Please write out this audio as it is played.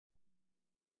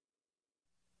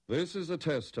This is a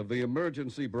test of the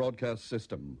emergency broadcast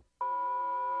system.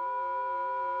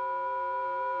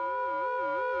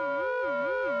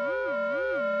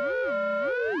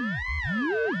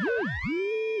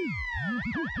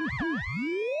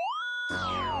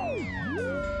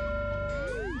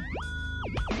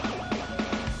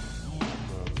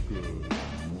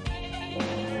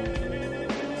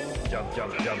 Jump,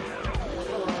 jump, jump.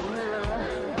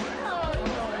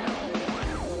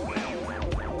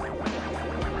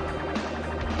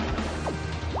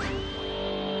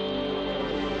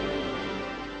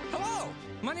 Hello,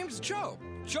 my name's Joe.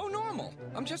 Joe Normal.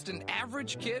 I'm just an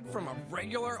average kid from a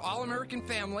regular all-American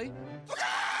family.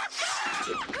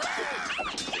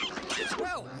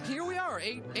 Well, here we are,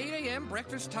 8 a.m.,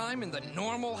 breakfast time in the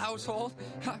normal household.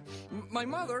 My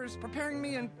mother is preparing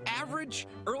me an average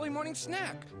early morning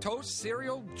snack. Toast,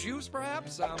 cereal, juice,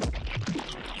 perhaps.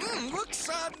 Looks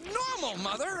normal,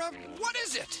 Mother. What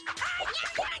is it?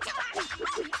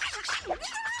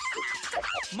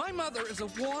 My mother is a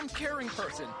warm, caring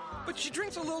person, but she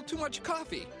drinks a little too much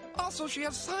coffee. Also, she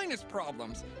has sinus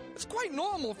problems. It's quite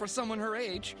normal for someone her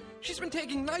age. She's been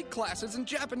taking night classes in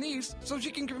Japanese so she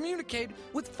can communicate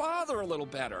with father a little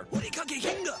better.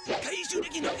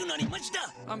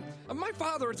 My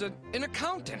father is an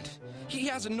accountant. He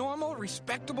has a normal,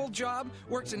 respectable job,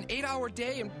 works an 8-hour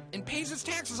day, and pays his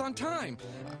taxes on time.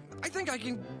 I think I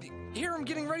can hear him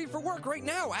getting ready for work right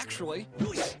now, actually.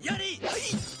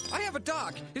 I have a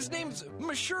dog. His name's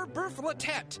Monsieur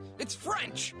Berthe. It's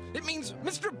French. It means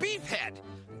Mr. Beefhead.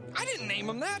 I didn't name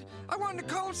him that. I wanted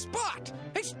to call him Spot.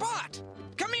 Hey, Spot!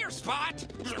 Come here, Spot!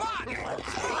 Spot!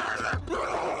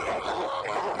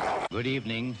 Good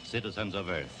evening, citizens of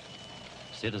Earth.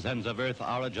 Citizens of Earth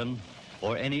origin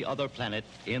or any other planet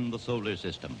in the solar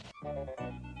system.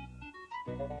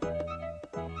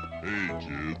 Hey,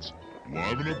 kids.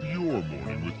 Liven up your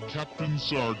morning with Captain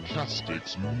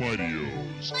Sarcastic's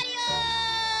Mighty-O's.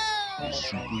 The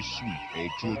super sweet,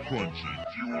 ultra crunchy,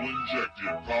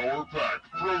 fuel-injected,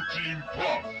 power-packed protein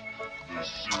puff. The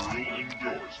cereal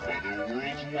endorsed by the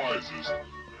world's wisest and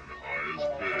highest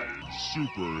paid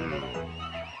superhero.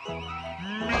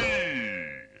 Me!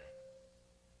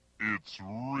 It's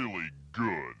really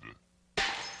good.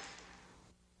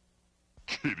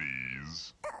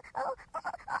 Kitties.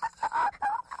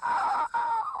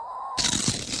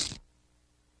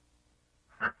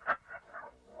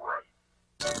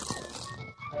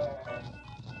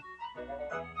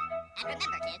 And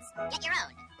remember, kids, get your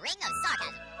own Ring of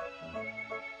Sarcasm.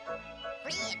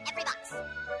 Free in every box.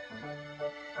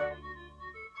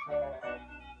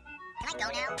 Can I go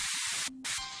now?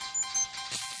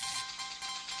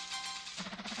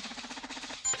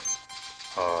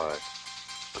 Hi.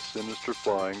 A sinister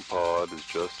flying pod has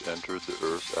just entered the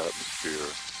Earth's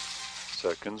atmosphere.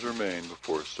 Seconds remain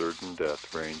before certain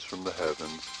death rains from the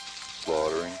heavens,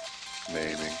 slaughtering,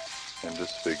 maiming, and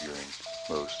disfiguring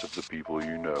most of the people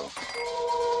you know.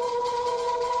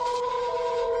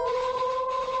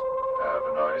 Have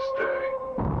a nice day.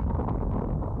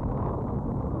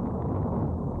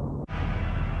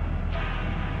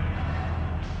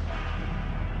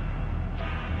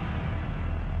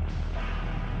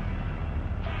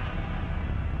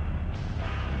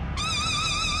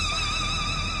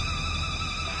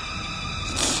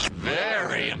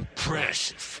 Very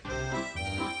impressive.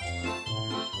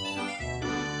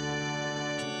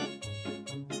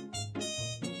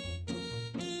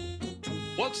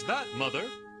 What's that, Mother?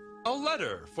 A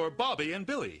letter for Bobby and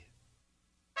Billy.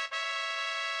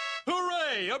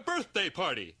 Hooray! A birthday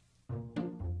party!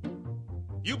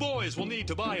 You boys will need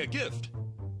to buy a gift.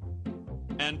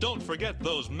 And don't forget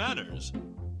those manners.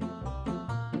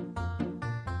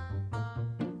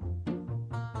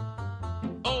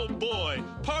 Oh boy,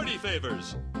 party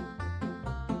favors!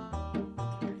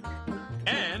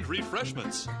 And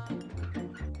refreshments.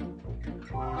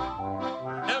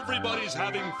 Everybody's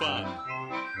having fun.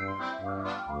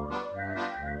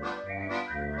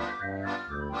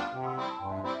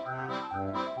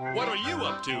 What are you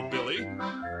up to, Billy?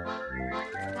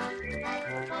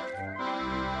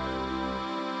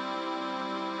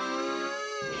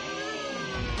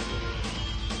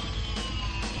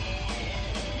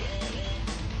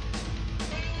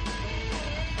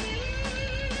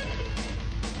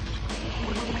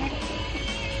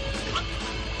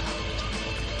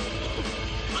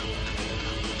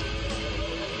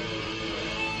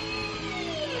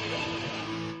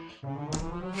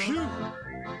 Phew!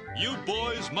 You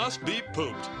boys must be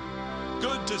pooped.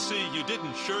 Good to see you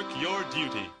didn't shirk your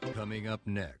duty. Coming up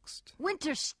next.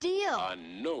 Winter Steel. I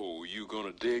know you're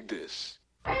gonna dig this.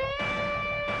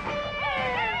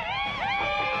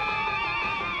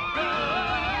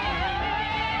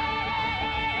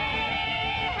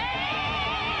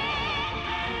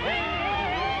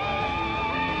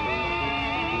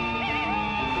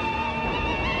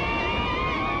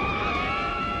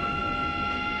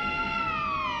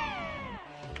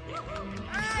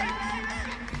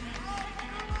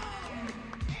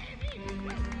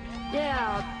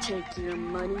 I'll take your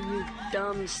money, you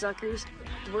dumb suckers.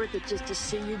 It's worth it just to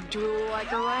see you drool like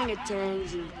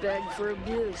orangutans and beg for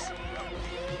abuse.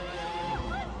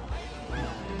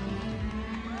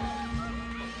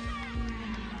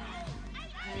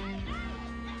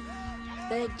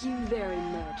 Thank you very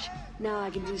much. Now I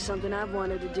can do something I've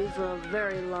wanted to do for a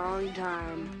very long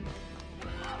time.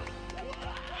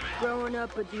 Growing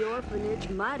up at the orphanage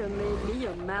might have made me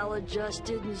a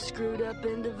maladjusted and screwed up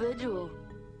individual.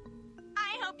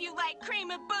 I hope you like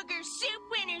cream of booger soup,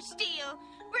 Winter Steel.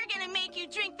 We're gonna make you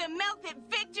drink the milk that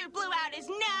Victor blew out his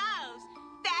nose.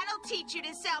 That'll teach you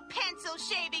to sell pencil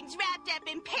shavings wrapped up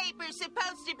in paper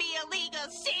supposed to be illegal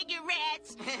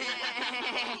cigarettes.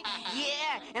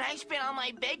 Yeah, and I spent all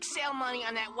my bake sale money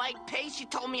on that white paste you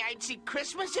told me I'd see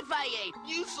Christmas if I ate.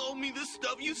 You sold me the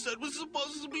stuff you said was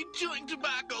supposed to be chewing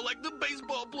tobacco like the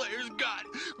baseball players got.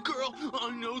 Girl, I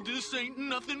know this ain't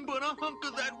nothing but a hunk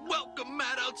of that welcome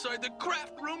mat outside the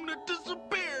craft room that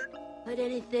disappeared. Put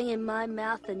anything in my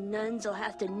mouth, the nuns will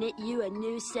have to knit you a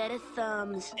new set of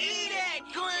thumbs. Eat it,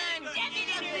 Glenn!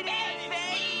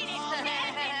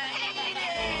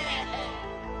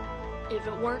 If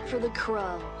it weren't for the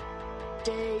crow,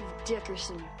 Dave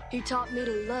Dickerson, he taught me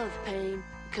to love pain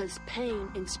because pain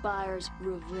inspires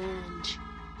revenge.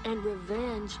 And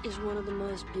revenge is one of the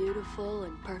most beautiful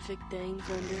and perfect things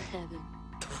under heaven.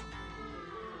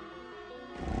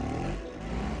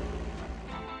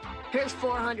 Here's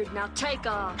 400, now take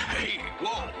off. Hey,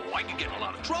 whoa, I can get in a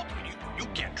lot of trouble. You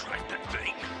can't drive that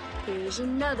thing. Here's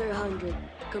another 100.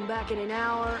 Come back in an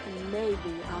hour, and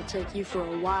maybe I'll take you for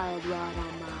a wild ride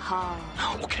on my hog.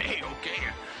 Okay. Hope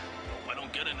I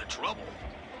don't get into trouble.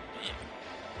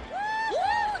 Woo!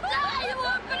 Die, you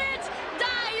orphanage!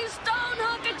 Die, you stone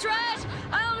hunk of trash!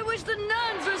 I only wish the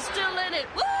nuns were still in it.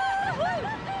 Woo!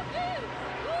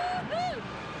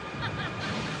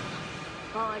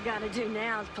 All I gotta do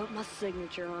now is put my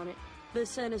signature on it. They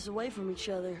sent us away from each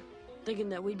other, thinking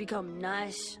that we'd become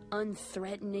nice,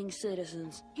 unthreatening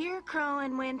citizens. Here, Crow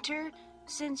and Winter,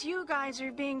 since you guys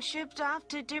are being shipped off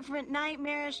to different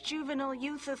nightmarish juvenile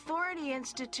youth authority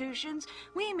institutions,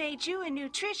 we made you a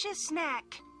nutritious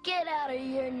snack. Get out of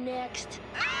here next.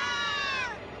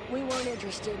 Ah! We weren't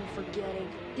interested in forgetting.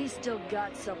 He's still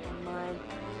got some of mine,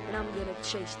 and I'm gonna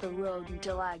chase the road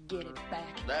until I get it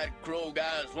back. That Crow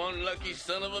guy's one lucky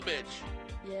son of a bitch.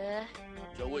 Yeah?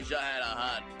 So wish I had a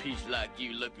hot piece like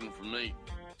you looking for me.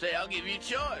 Say, I'll give you a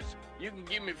choice. You can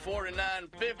give me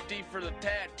 $49.50 for the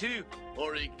tattoo,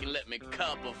 or you can let me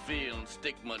cop a feel and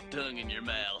stick my tongue in your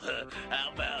mouth.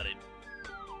 How about it?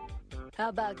 How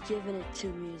about giving it to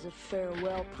me as a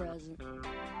farewell present?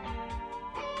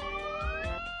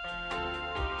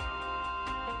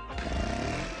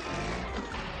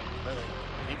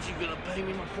 Ain't you gonna pay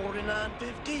me my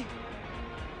 $49.50?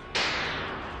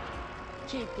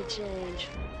 Keep the change.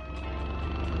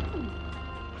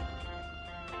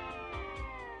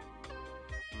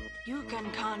 You can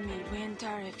call me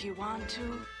Winter if you want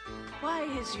to. Why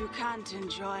is you can't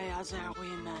enjoy other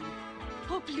women?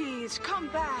 Oh, please, come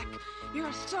back.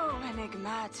 You're so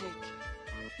enigmatic.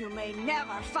 You may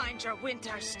never find your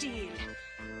winter steel.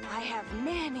 I have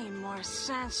many more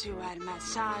sensual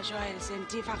massage oils in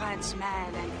different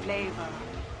smell and flavor.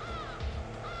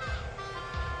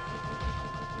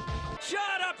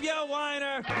 Shut up, you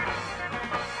whiner!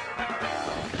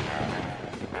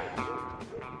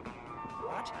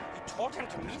 What? You told him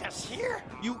to meet us here?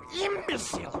 You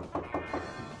imbecile!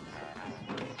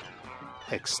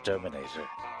 Exterminator.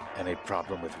 Any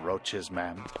problem with roaches,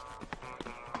 ma'am?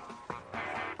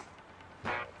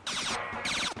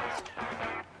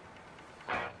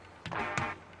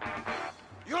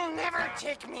 You'll never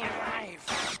take me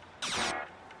alive!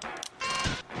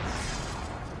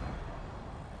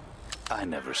 I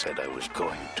never said I was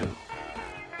going to.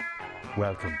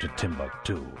 Welcome to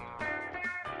Timbuktu.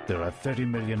 There are 30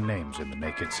 million names in the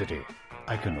Naked City.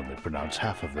 I can only pronounce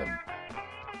half of them.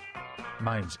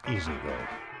 Mine's easy, though.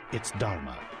 It's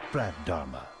Dharma, Brad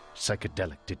Dharma,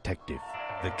 psychedelic detective.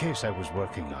 The case I was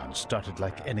working on started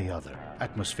like any other.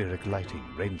 Atmospheric lighting,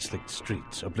 rain-slicked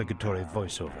streets, obligatory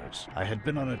voiceovers. I had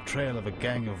been on a trail of a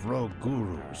gang of rogue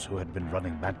gurus who had been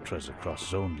running mantras across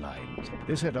zone lines.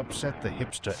 This had upset the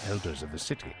hipster elders of the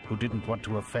city, who didn't want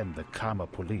to offend the Karma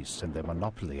police and their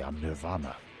monopoly on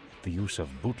nirvana. The use of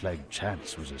bootleg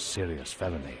chants was a serious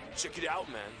felony. Check it out,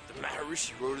 man. The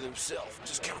Maharishi wrote it himself.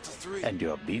 Just count to 3. And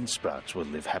your bean sprouts will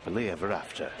live happily ever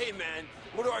after. Hey, man.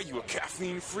 What are you, a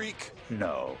caffeine freak?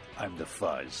 No, I'm the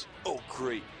fuzz. Oh,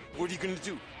 great. What are you gonna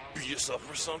do? Beat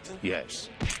yourself or something? Yes.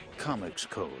 Comics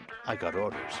code. I got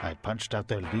orders. I punched out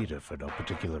their leader for no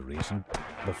particular reason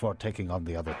before taking on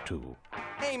the other two.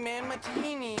 Hey, man, my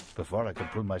tahini. Before I could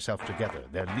pull myself together,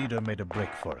 their leader made a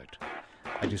break for it.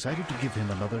 I decided to give him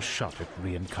another shot at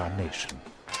reincarnation.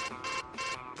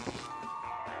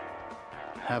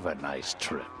 Have a nice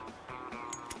trip.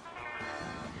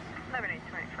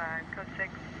 11825, code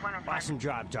 6, 105. Awesome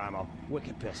job, Darmo.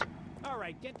 Wicked piss. All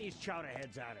right, get these chowder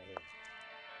heads out of here.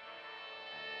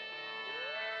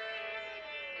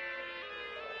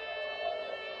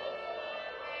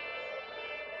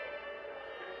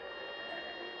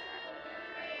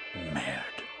 Merde.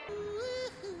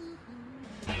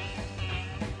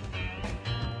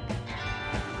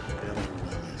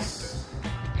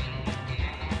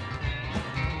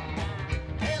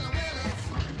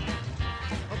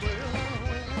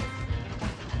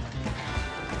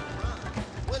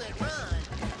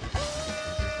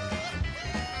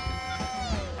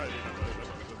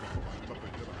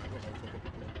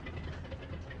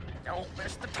 Don't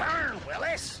miss the turn,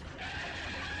 Willis.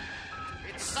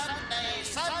 It's Sunday,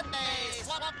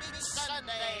 swampy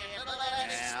Sunday.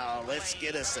 Now, let's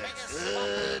get us a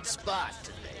good spot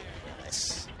today,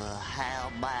 Willis.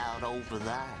 How about over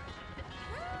there?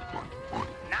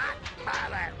 Not by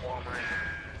that woman.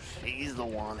 She's the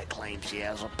one that claims she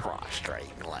has a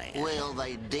prostrate gland. Well,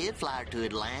 they did fly her to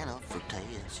Atlanta for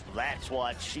tests. That's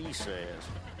what she says.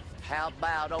 How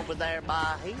about over there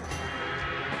by here?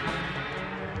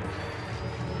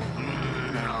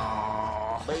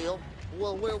 No. Bill,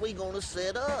 well, where are we going to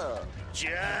set up?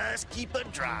 Just keep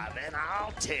it driving.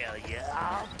 I'll tell you.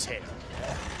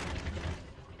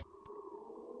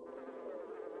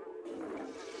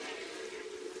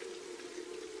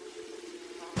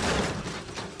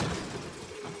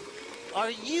 Are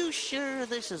you sure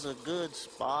this is a good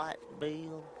spot,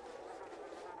 Bill?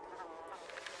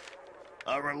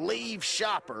 A relieved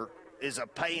shopper is a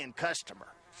paying customer.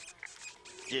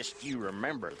 Just you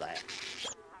remember that.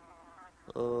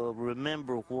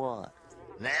 Remember what?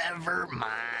 Never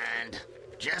mind.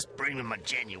 Just bring me my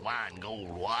genuine gold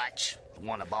watch. The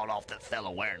one I bought off that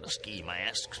fellow wearing the ski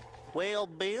masks. Well,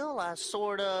 Bill, I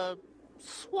sort of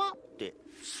swapped it.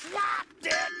 Swapped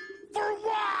it? For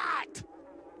what?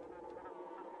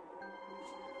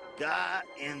 Guy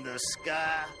in the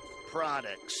Sky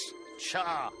Products.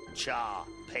 Cha-Cha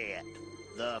Pet.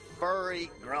 The furry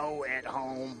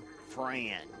grow-at-home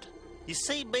friend. You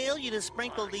see, Bill, you just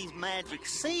sprinkle these magic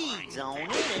seeds on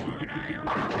it.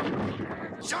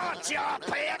 Cha-Cha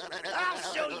Pet! I'll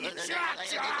show you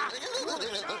Cha-Cha!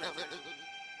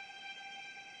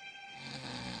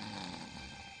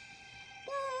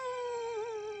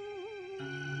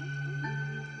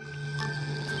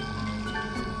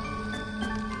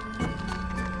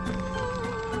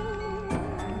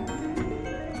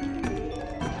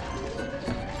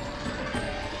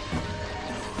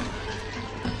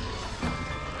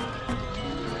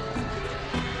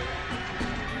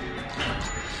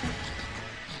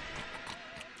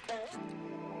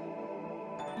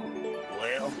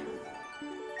 Well,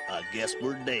 I guess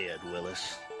we're dead,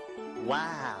 Willis.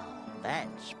 Wow,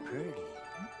 that's pretty.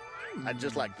 I'd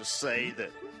just like to say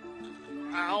that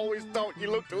I always thought you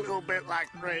looked a little bit like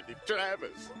Randy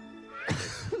Travis.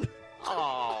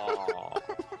 Aw.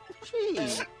 Gee,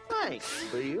 thanks,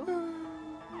 Bill.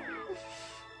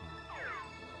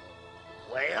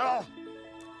 Well?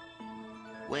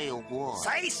 Well, what?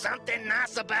 Say something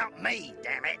nice about me,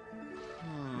 damn it.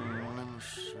 Let me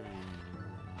see.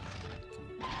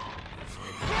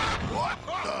 What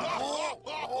the?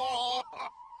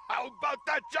 How about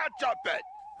that cha-cha pet?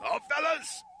 Huh,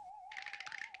 fellas?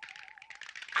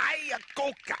 I,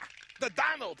 Coca, the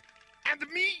Donald, and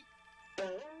me,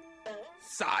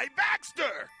 Cy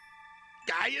Baxter,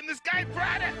 Guy in the Sky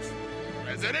Products,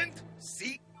 President,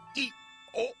 CEO.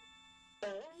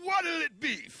 What'll it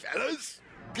be, fellas?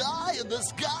 Guy in the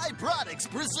Sky Products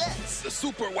presents The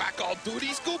Super Whack-All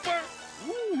Duty Scooper?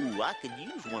 Ooh, I could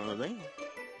use one of them.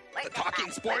 The Talking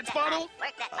Sports Bottle?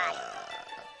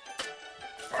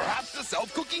 Perhaps the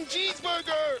Self-Cooking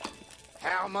Cheeseburger?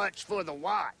 How much for the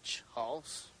watch,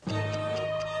 Hoss? Mother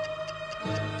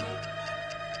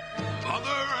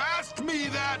asked me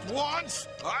that once.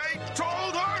 I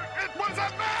told her it was a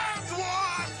man's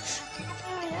watch.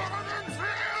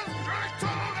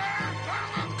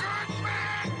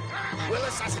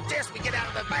 Willis, I suggest we get out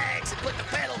of the bags and put the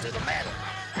pedal to the metal.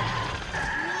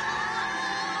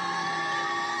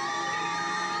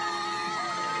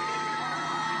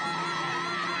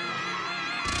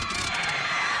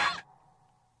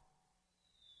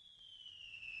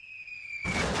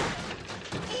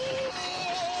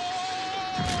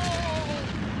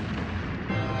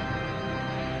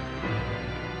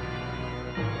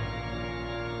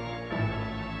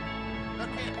 Look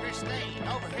here, Christine,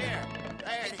 over here.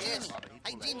 There it is.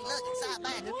 Hey, Jimmy, look, inside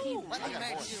back. What the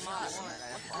back shoe model?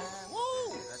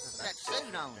 Woo! That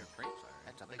suit on.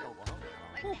 That's a big old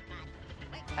hole.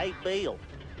 Hey, Bill.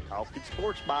 Talking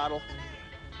sports bottle.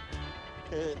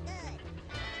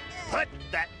 Put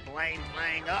that blame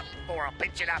thing up before I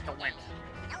pitch it out the window.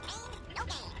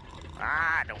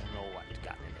 I don't know what's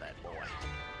gotten into that boy.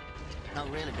 No,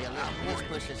 really, Bill. Let's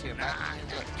push this here back.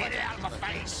 Get it out of my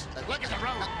face. Look at the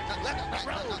road. Look at the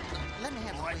road. Let me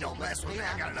have Boy, don't mess with me.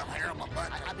 I got enough hair on my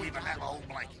butt to even have a whole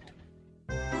blanket.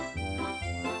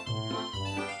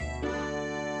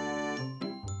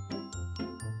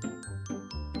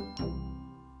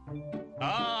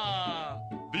 Ah,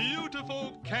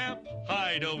 beautiful Camp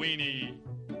Hideaway.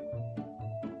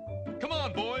 Come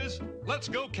on, boys. Let's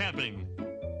go camping.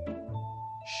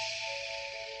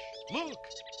 Shh. Look.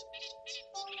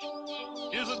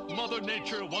 Isn't Mother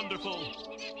Nature wonderful?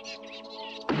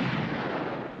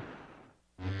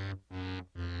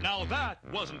 Now that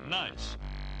wasn't nice.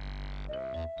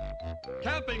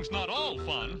 Camping's not all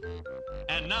fun,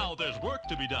 and now there's work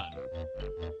to be done.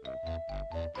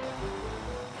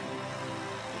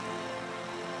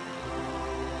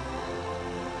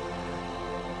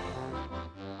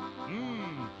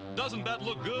 Doesn't that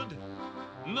look good?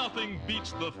 Nothing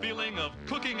beats the feeling of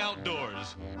cooking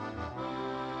outdoors.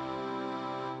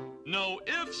 No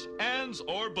ifs, ands,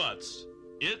 or buts.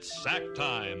 It's sack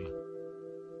time.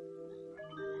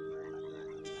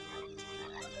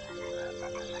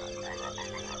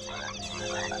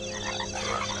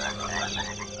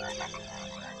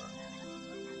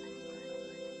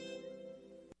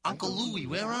 Uncle Louie,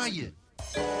 where are you?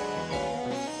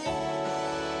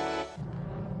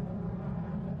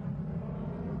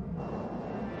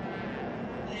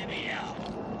 Let me out.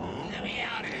 Let me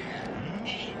out of here.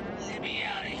 Let me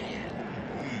out of here.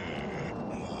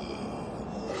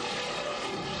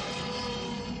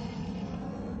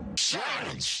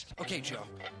 Silence! Okay, Joe.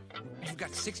 You've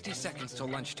got 60 seconds till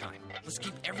lunchtime. Let's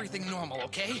keep everything normal,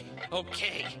 okay?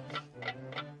 Okay.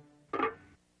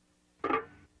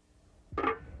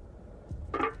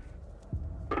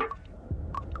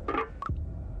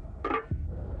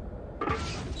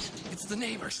 It's the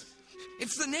neighbors.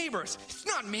 It's the neighbors. It's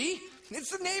not me. It's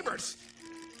the neighbors.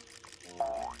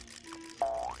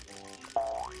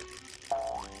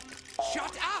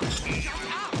 Shut up! Shut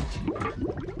up!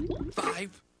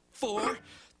 5, 4,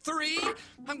 3.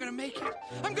 I'm gonna make it.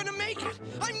 I'm gonna make it.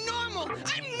 I'm normal.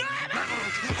 I'm normal!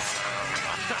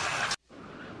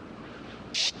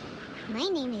 My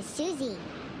name is Susie.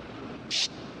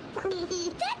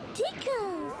 That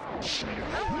tickles.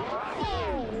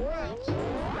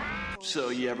 So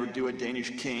you ever do a Danish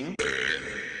king?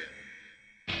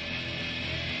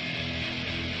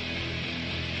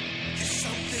 There's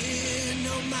something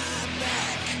on my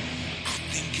back. I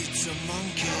think it's a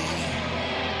monkey.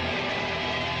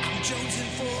 I'm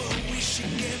jonesing for a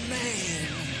wish-again man.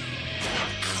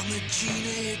 I'm a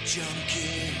genie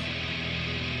junkie.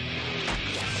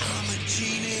 I'm a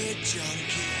genie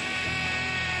junkie.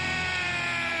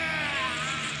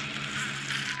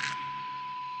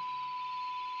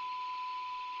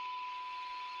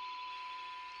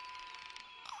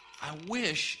 I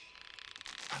wish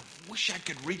I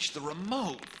could reach the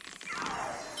remote.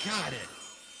 Got it.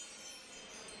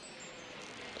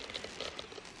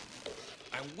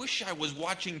 I wish I was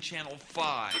watching Channel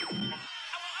 5.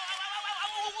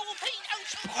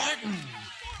 Spartan!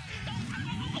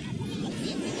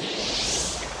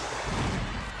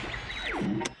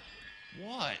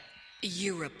 What?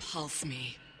 You repulse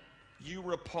me. You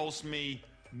repulse me,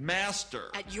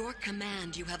 Master. At your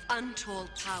command, you have untold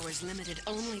powers limited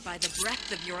only by the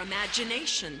breadth of your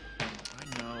imagination.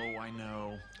 I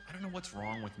know. I don't know what's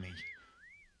wrong with me.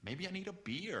 Maybe I need a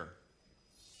beer.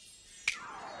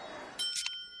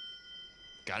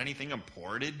 Got anything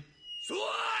imported?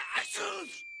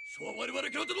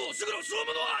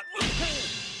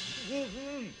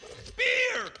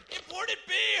 Beer! Imported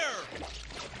beer!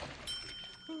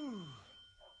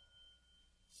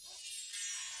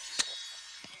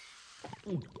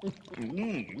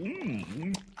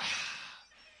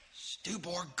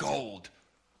 Stubor Gold.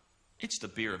 It's the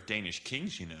beer of Danish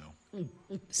kings, you know.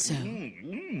 So?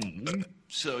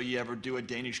 So you ever do a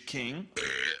Danish king?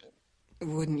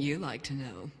 Wouldn't you like to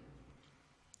know?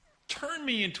 Turn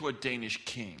me into a Danish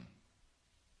king.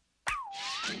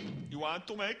 You want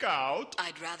to make out?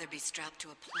 I'd rather be strapped to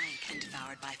a plank and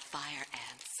devoured by fire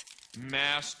ants.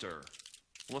 Master.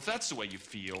 Well, if that's the way you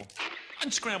feel,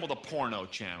 unscramble the porno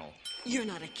channel. You're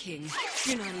not a king.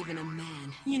 You're not even a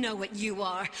man. You know what you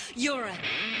are. You're a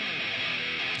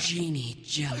genie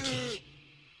junkie.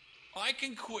 I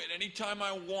can quit anytime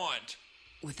I want.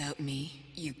 Without me,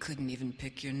 you couldn't even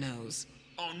pick your nose.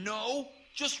 Oh, no.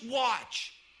 Just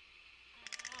watch.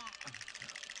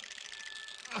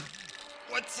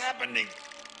 What's happening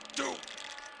to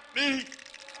me?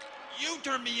 You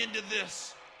turned me into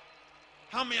this.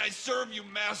 How may I serve you,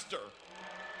 master?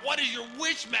 What is your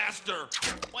wish, master?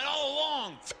 When all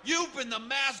along, you've been the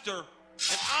master,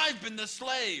 and I've been the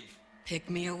slave. Pick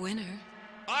me a winner.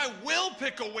 I will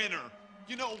pick a winner.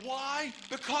 You know why?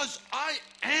 Because I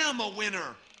am a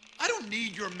winner. I don't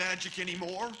need your magic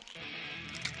anymore.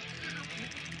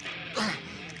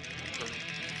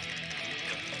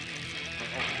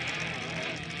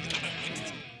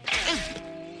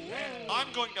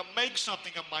 I'm going to make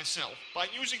something of myself by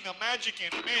using the magic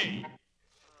in me.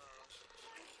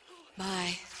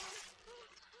 Bye.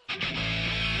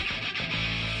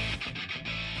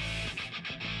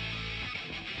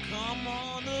 Come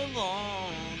on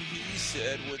along, he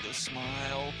said with a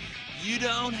smile. You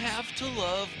don't have to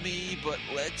love me, but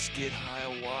let's get high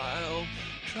a while.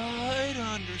 Try to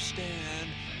understand,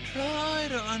 try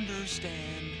to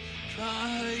understand.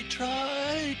 Try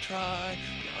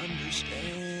to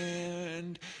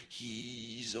understand.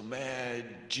 He's a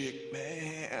magic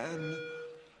man.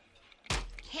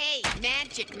 Hey,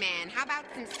 Magic Man, how about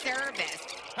some service?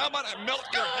 How about I melt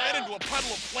your head into a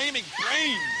puddle of flaming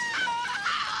brains?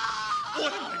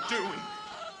 What am I doing?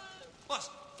 Must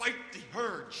fight the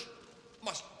urge.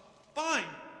 Must find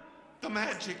the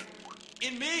magic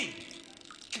in me.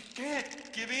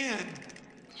 Can't give in.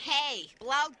 Hey,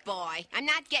 Bloat Boy, I'm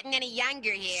not getting any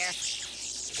younger here.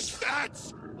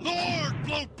 That's Lord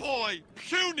Bloat Boy,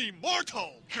 puny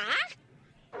mortal. Huh?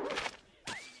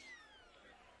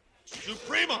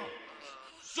 Suprema!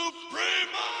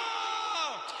 Suprema!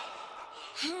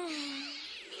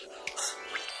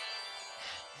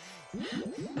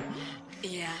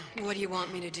 Yeah, what do you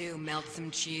want me to do? Melt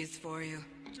some cheese for you?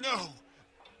 No,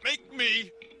 make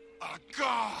me a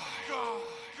god.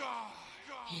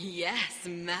 Yes,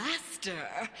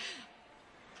 master.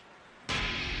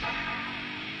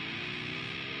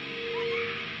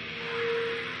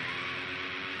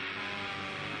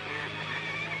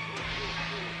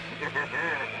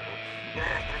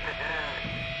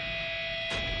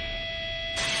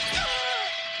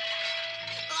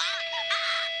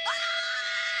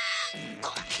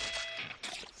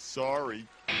 Sorry.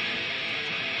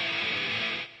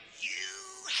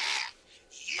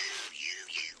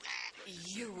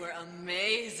 You were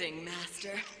amazing,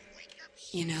 master.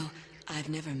 You know, I've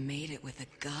never made it with a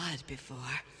god before.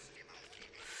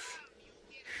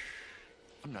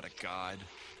 I'm not a god.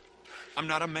 I'm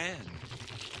not a man.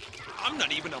 I'm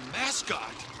not even a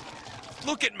mascot.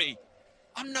 Look at me.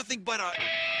 I'm nothing but a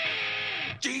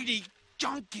genie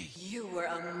junkie. You were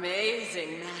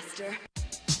amazing, master.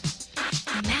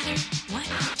 No matter what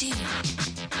you do,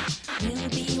 we'll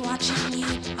be watching you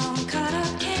on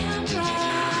cut-up camera.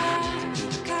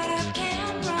 Cut-up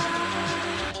camera.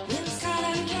 We'll cut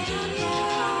up camera.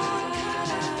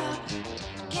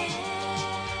 Cut-up camera.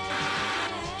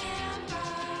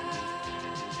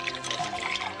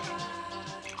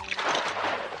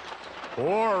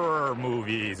 Horror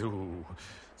movies, ooh.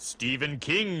 Stephen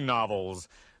King novels.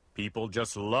 People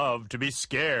just love to be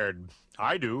scared.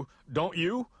 I do, don't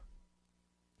you?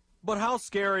 But how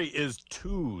scary is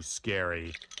too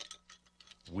scary?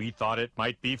 We thought it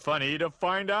might be funny to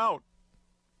find out.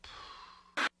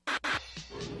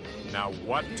 Now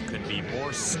what could be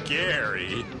more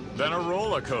scary than a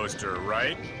roller coaster,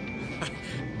 right?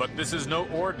 But this is no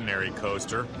ordinary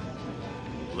coaster.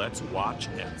 Let's watch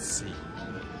and see.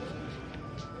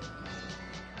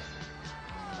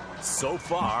 So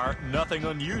far, nothing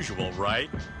unusual,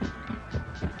 right?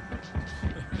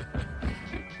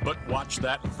 But watch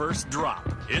that first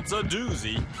drop. It's a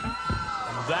doozy.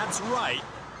 That's right.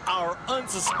 Our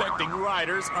unsuspecting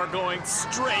riders are going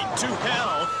straight to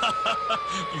hell.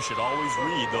 You should always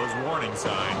read those warning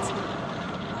signs.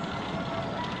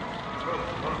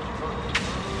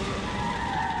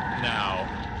 Now,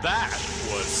 that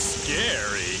was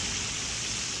scary.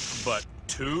 But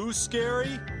too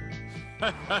scary?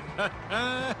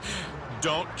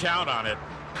 Don't count on it.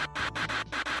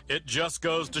 It just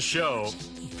goes to show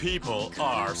people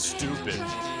are stupid.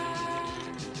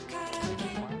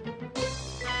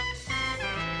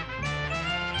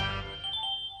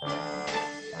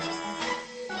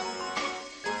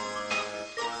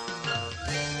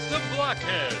 The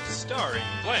Blockheads, starring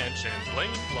Blanche and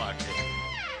Blaine Blockhead.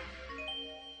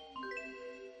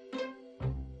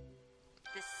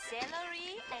 The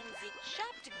celery and the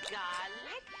chopped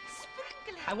garlic.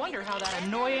 Sprinkle it. I wonder how that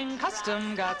annoying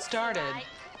custom got started.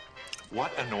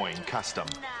 What annoying custom?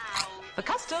 Now, The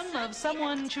custom of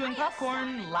someone chewing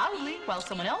popcorn loudly while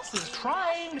someone else is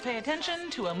trying to pay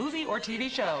attention to a movie or TV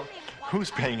show.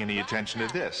 Who's paying any attention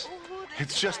to this?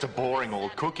 It's just a boring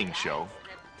old cooking show.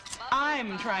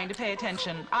 I'm trying to pay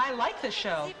attention. I like this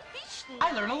show.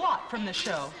 I learn a lot from this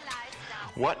show.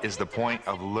 What is the point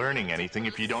of learning anything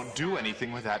if you don't do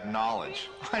anything with that knowledge?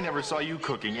 I never saw you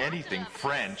cooking anything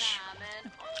French.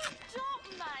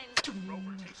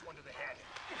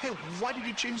 Hey, why did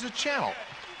you change the channel?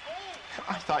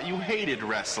 I thought you hated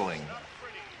wrestling.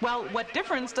 Well, what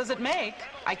difference does it make?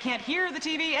 I can't hear the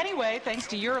TV anyway, thanks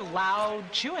to your loud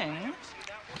chewing.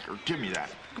 Give me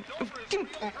that.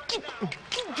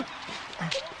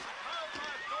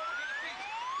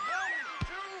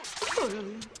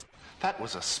 That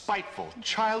was a spiteful,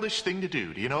 childish thing to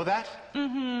do. Do you know that?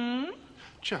 Mm-hmm.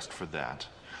 Just for that,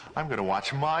 I'm going to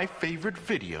watch my favorite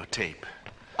videotape.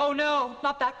 Oh, no,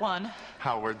 not that one.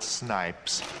 Howard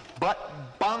Snipes. But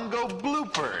bongo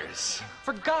bloopers.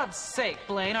 For God's sake,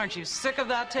 Blaine, aren't you sick of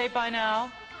that tape by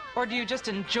now? Or do you just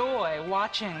enjoy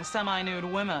watching semi-nude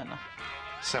women?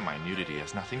 Semi-nudity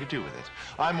has nothing to do with it.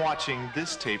 I'm watching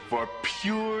this tape for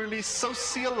purely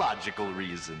sociological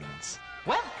reasons.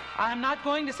 Well, I'm not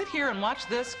going to sit here and watch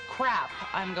this crap.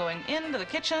 I'm going into the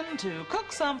kitchen to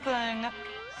cook something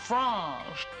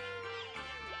French.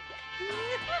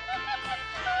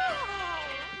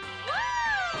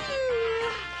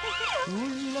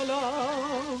 Ooh la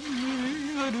la,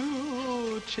 viva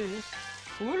duce.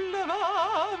 Ooh la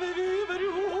la, viva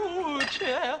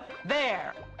duce.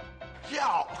 There.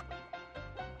 Yeah.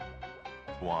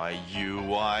 Why, you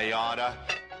Iota.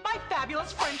 My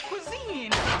fabulous French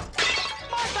cuisine.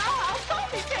 My dollhouse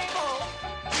coffee table.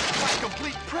 My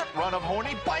complete prep run of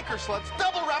horny biker sluts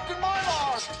double wrapped in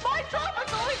Mylar. My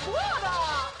tropical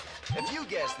iguana. If you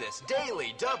guess this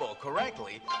daily double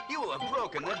correctly, you will have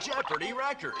broken the Jeopardy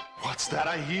record. What's that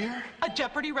I hear? A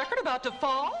Jeopardy record about to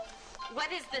fall?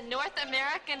 What is the North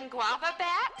American guava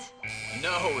bat?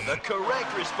 No, the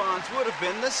correct response would have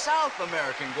been the South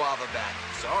American guava bat.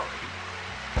 Sorry.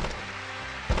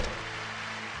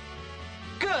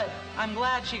 Good. I'm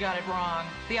glad she got it wrong.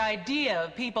 The idea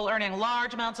of people earning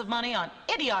large amounts of money on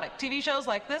idiotic TV shows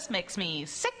like this makes me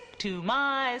sick to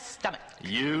my stomach.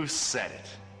 You said it.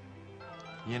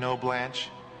 You know, Blanche,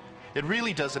 it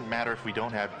really doesn't matter if we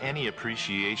don't have any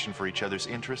appreciation for each other's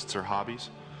interests or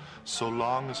hobbies, so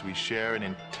long as we share an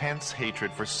intense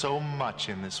hatred for so much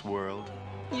in this world.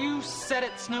 You said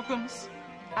it, Snookums.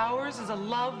 Ours is a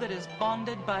love that is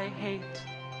bonded by hate.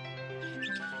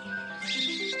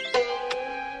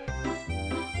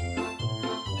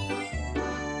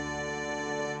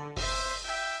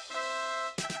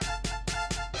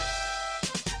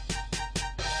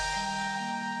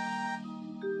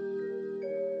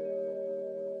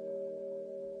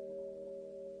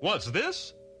 What's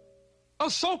this? A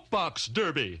soapbox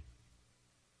derby.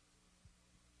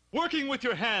 Working with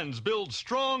your hands builds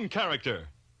strong character.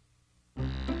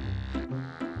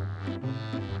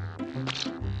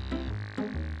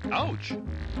 Ouch.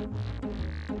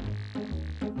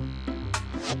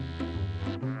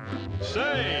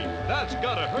 Say, that's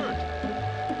gotta hurt.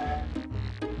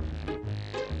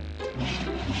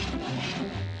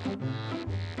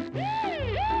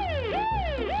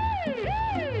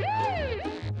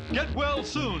 Get well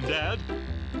soon, Dad.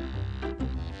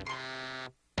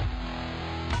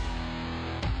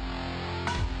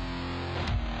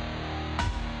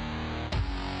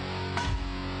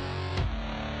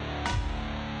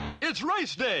 It's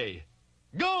race day.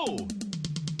 Go!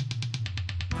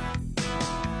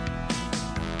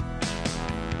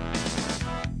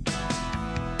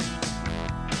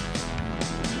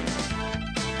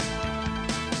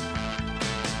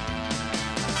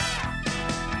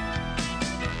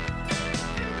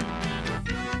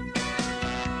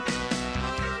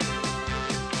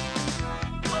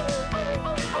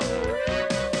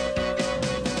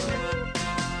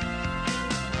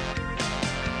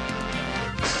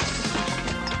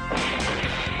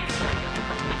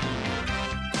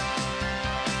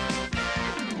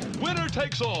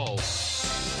 Takes all.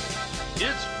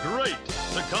 It's great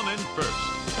to come in first.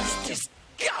 It's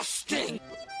disgusting!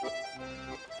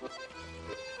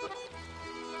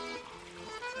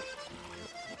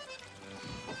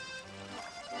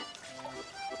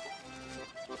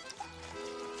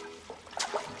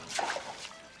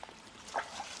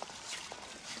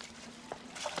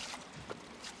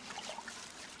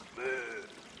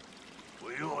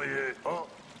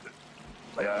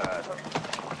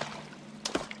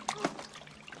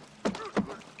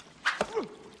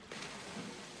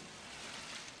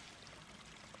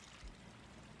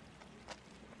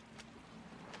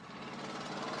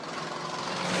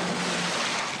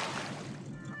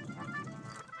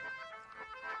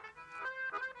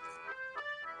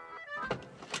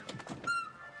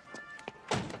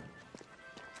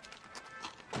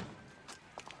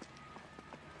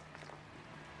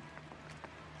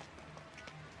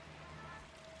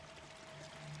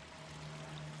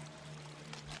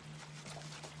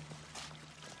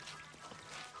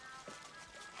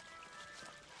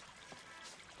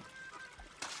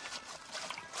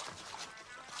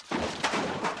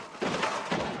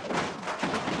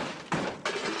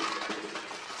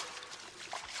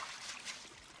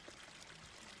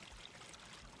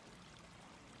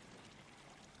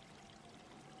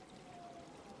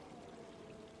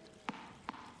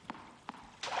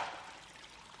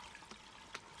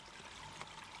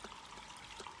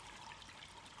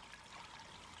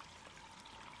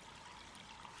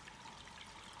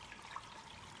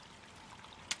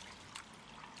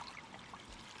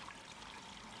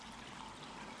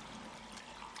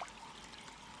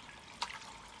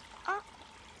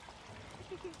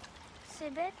 c'est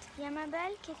bête, il y a ma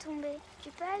balle qui est tombée. Tu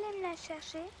peux aller me la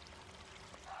chercher?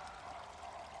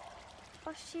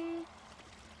 Oh, si.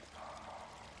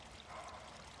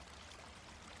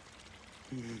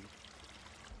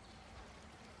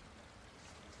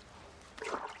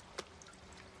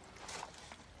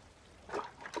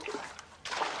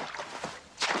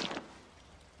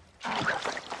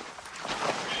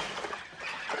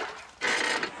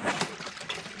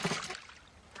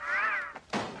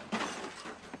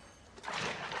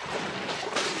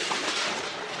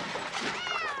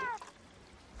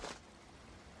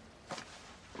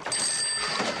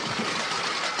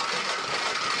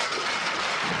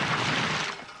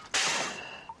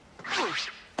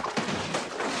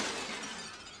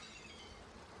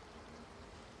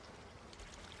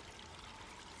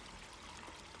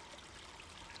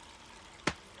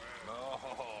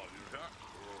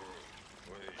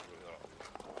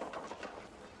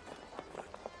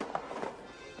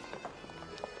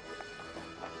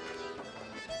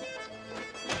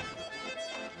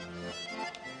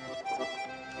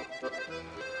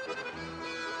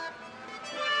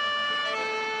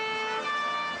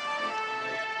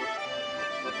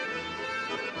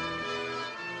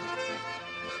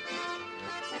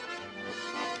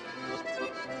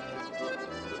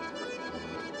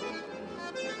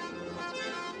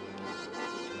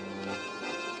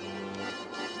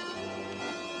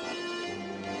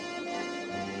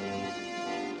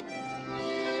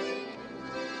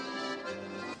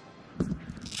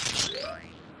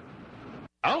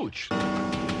 Ouch!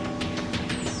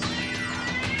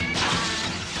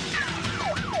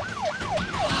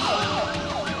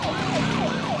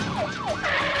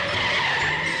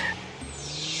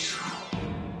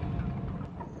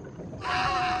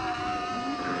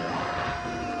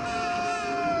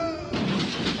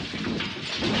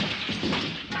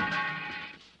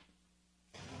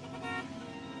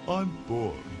 I'm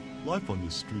bored. Life on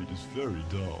this street is very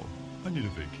dull. I need a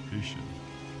vacation.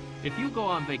 If you go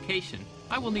on vacation,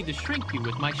 I will need to shrink you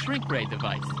with my shrink ray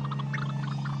device.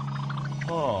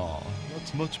 Ah,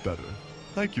 that's much better.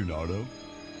 Thank you, Nardo.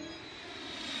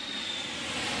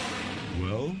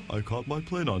 Well, I caught my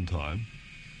plane on time.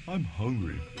 I'm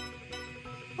hungry.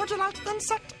 Would you like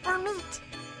insect or meat?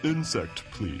 Insect,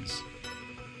 please.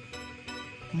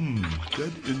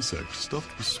 Dead insect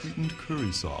stuffed with sweetened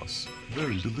curry sauce.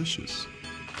 Very delicious.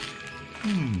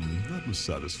 That was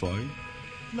satisfying.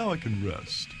 Now I can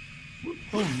rest.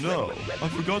 Oh no, I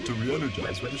forgot to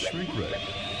re-energize with the shrink ray.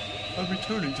 I'm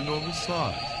returning to normal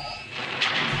size.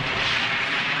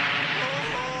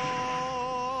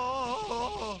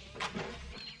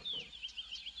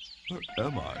 Where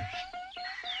am I?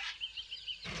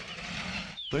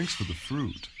 Thanks for the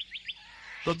fruit.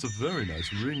 That's a very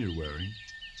nice ring you're wearing.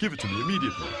 Give it to me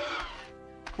immediately.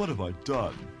 What have I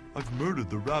done? I've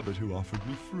murdered the rabbit who offered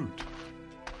me fruit.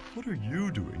 What are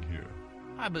you doing here?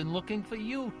 I've been looking for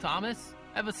you, Thomas.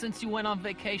 Ever since you went on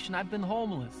vacation, I've been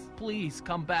homeless. Please,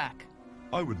 come back.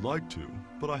 I would like to,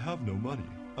 but I have no money.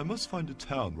 I must find a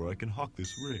town where I can hawk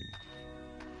this ring.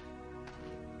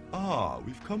 Ah,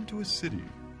 we've come to a city.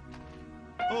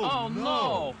 Oh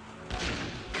no!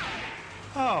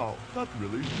 Ow, that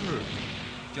really hurt.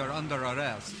 You're under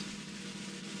arrest.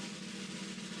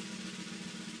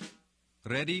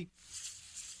 Ready?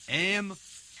 Aim.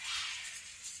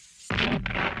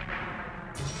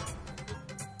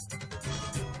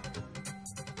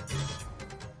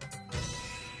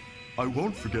 I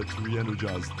won't forget to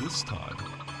re-energize this time.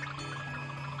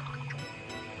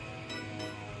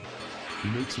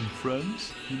 You make some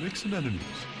friends, you make some enemies.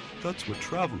 That's what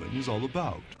traveling is all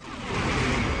about.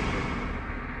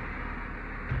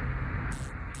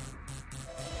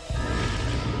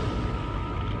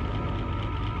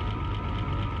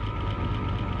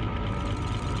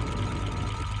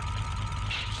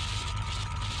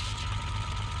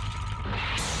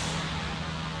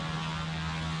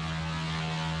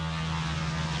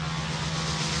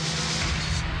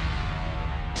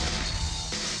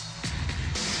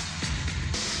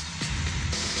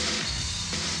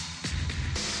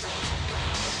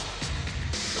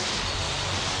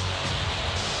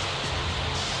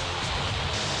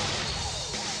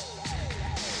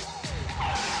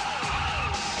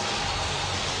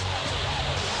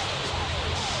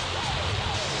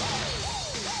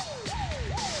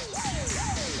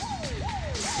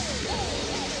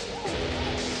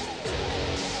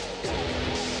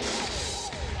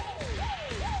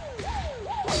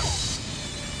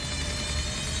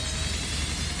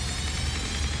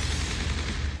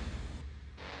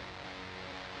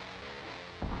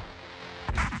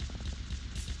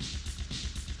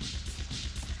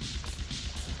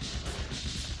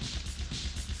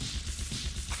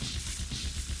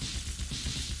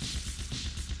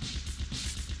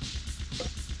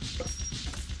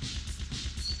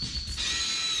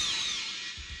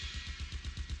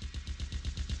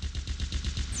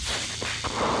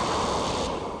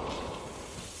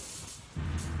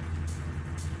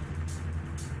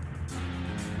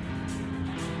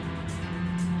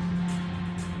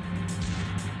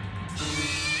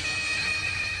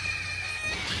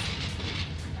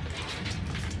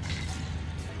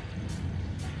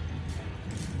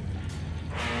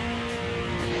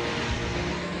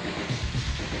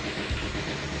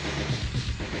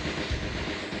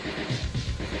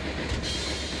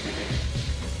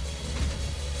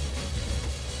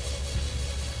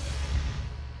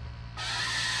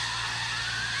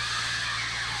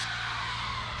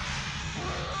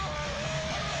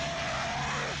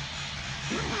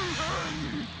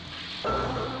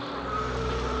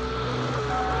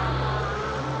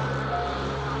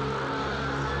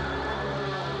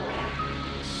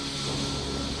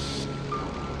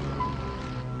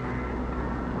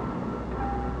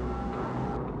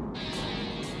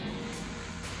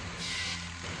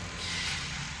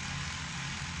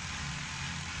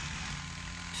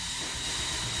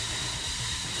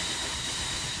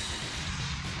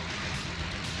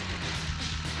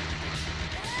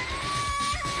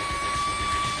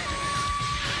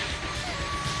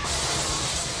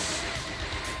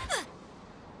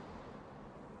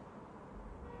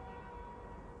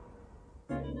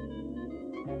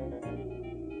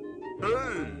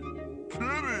 Hey,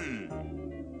 Kitty!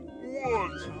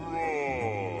 What's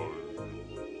wrong?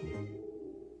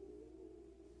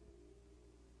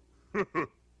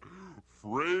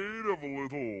 Afraid of a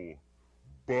little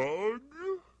bug?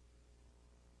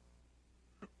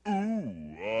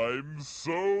 Ooh, I'm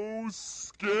so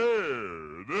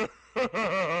scared.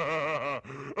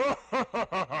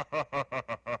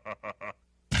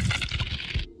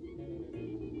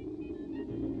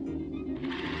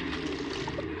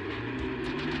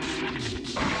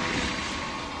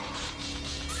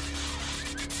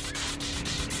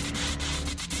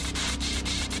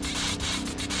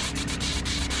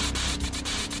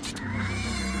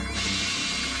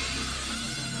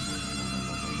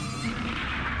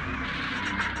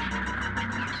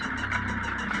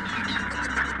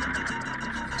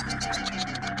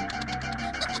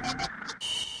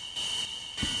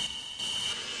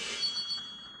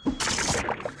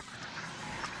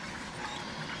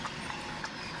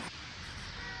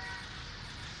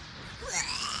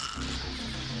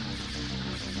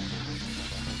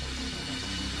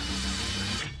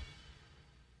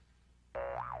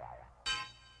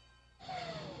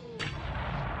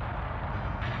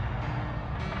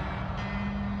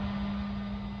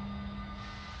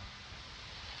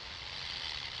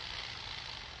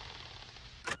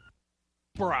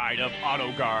 Bride of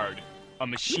AutoGuard, a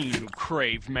machine who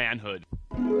craved manhood,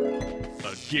 a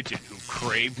gidget who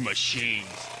craved machines.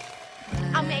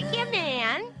 I'll make you a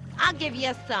man. I'll give you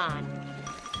a son.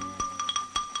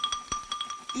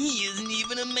 He isn't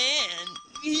even a man.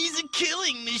 He's a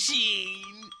killing machine.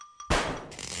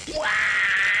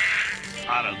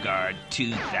 AutoGuard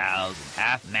 2000.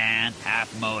 Half man,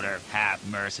 half motor, half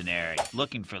mercenary.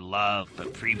 Looking for love,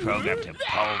 but pre-programmed to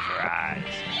pulverize.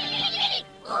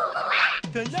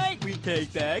 Tonight we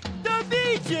take back the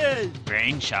beaches!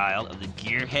 Brainchild of the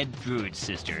Gearhead Druid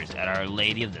Sisters at Our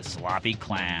Lady of the Sloppy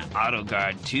Clam.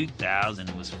 AutoGuard 2000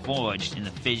 was forged in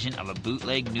the fission of a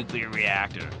bootleg nuclear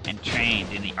reactor and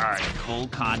trained in the art of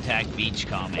cold contact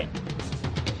beachcombing.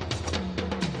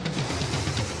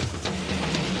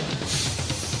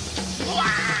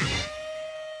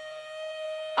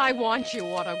 I want you,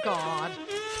 AutoGuard.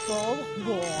 Full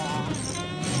war.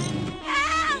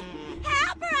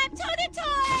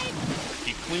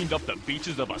 He cleaned up the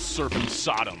beaches of a serpent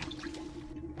Sodom.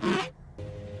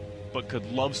 But could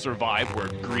love survive where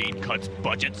greed cuts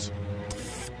budgets?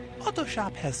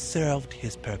 Autoshop has served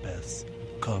his purpose.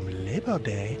 Come Labor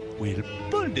Day, we'll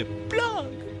pull the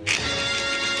plug.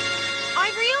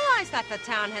 I realize that the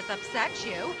town has upset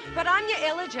you, but I'm your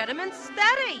illegitimate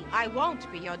steady. I won't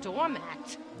be your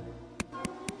doormat.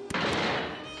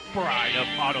 Bride of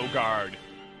AutoGuard.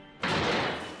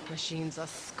 Machines are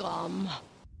scum.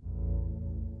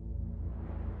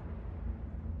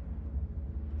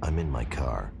 I'm in my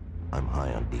car. I'm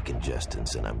high on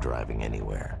decongestants and I'm driving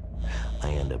anywhere.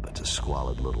 I end up at a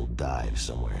squalid little dive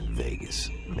somewhere in Vegas.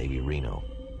 Maybe Reno,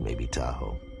 maybe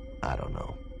Tahoe. I don't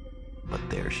know. But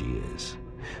there she is.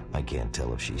 I can't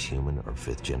tell if she's human or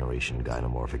fifth-generation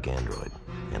gynomorphic android.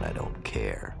 And I don't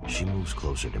care. She moves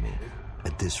closer to me.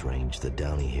 At this range, the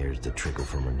downy hairs that trickle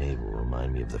from her navel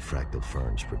remind me of the fractal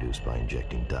ferns produced by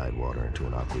injecting dyed water into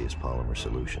an aqueous polymer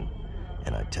solution.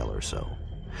 And I tell her so.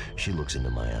 She looks into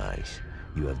my eyes.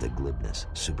 You have the glibness,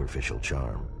 superficial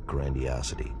charm,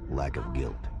 grandiosity, lack of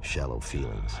guilt, shallow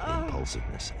feelings,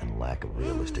 impulsiveness, and lack of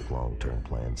realistic long-term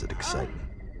plans that excite me.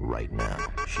 Right now,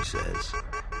 she says,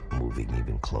 moving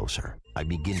even closer. I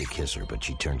begin to kiss her, but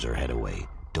she turns her head away.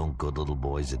 Don't good little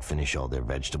boys that finish all their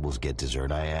vegetables get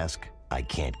dessert, I ask? I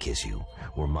can't kiss you.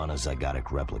 We're monozygotic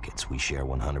replicates. We share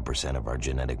 100% of our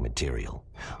genetic material.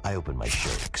 I open my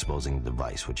shirt, exposing the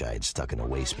device which I had stuck in a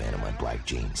waistband of my black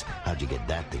jeans. How'd you get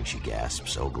that thing, she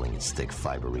gasps, ogling its thick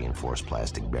fiber-reinforced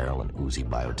plastic barrel and oozy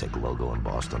biotech logo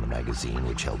embossed on the magazine,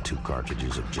 which held 2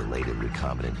 cartridges of gelated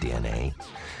recombinant DNA.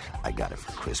 I got it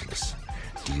for Christmas.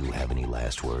 Do you have any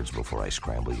last words before I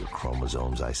scramble your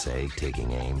chromosomes, I say,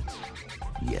 taking aim?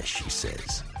 Yes, she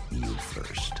says. You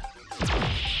first.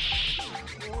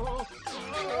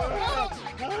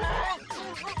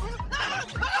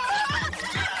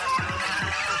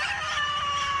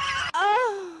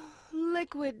 Oh,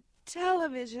 liquid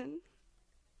television.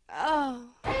 Oh.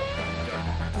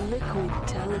 Liquid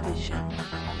television.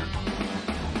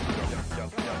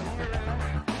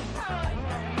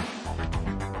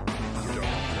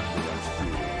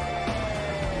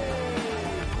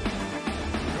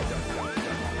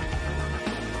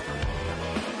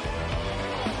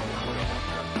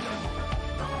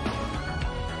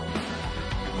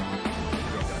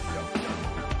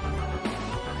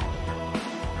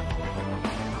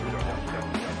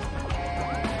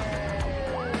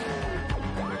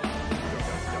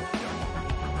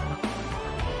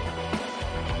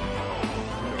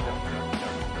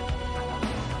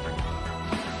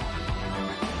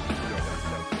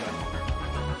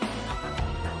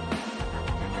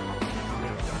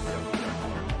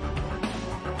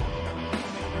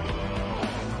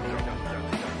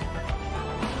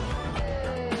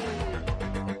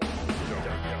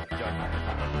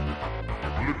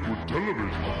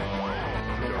 Television.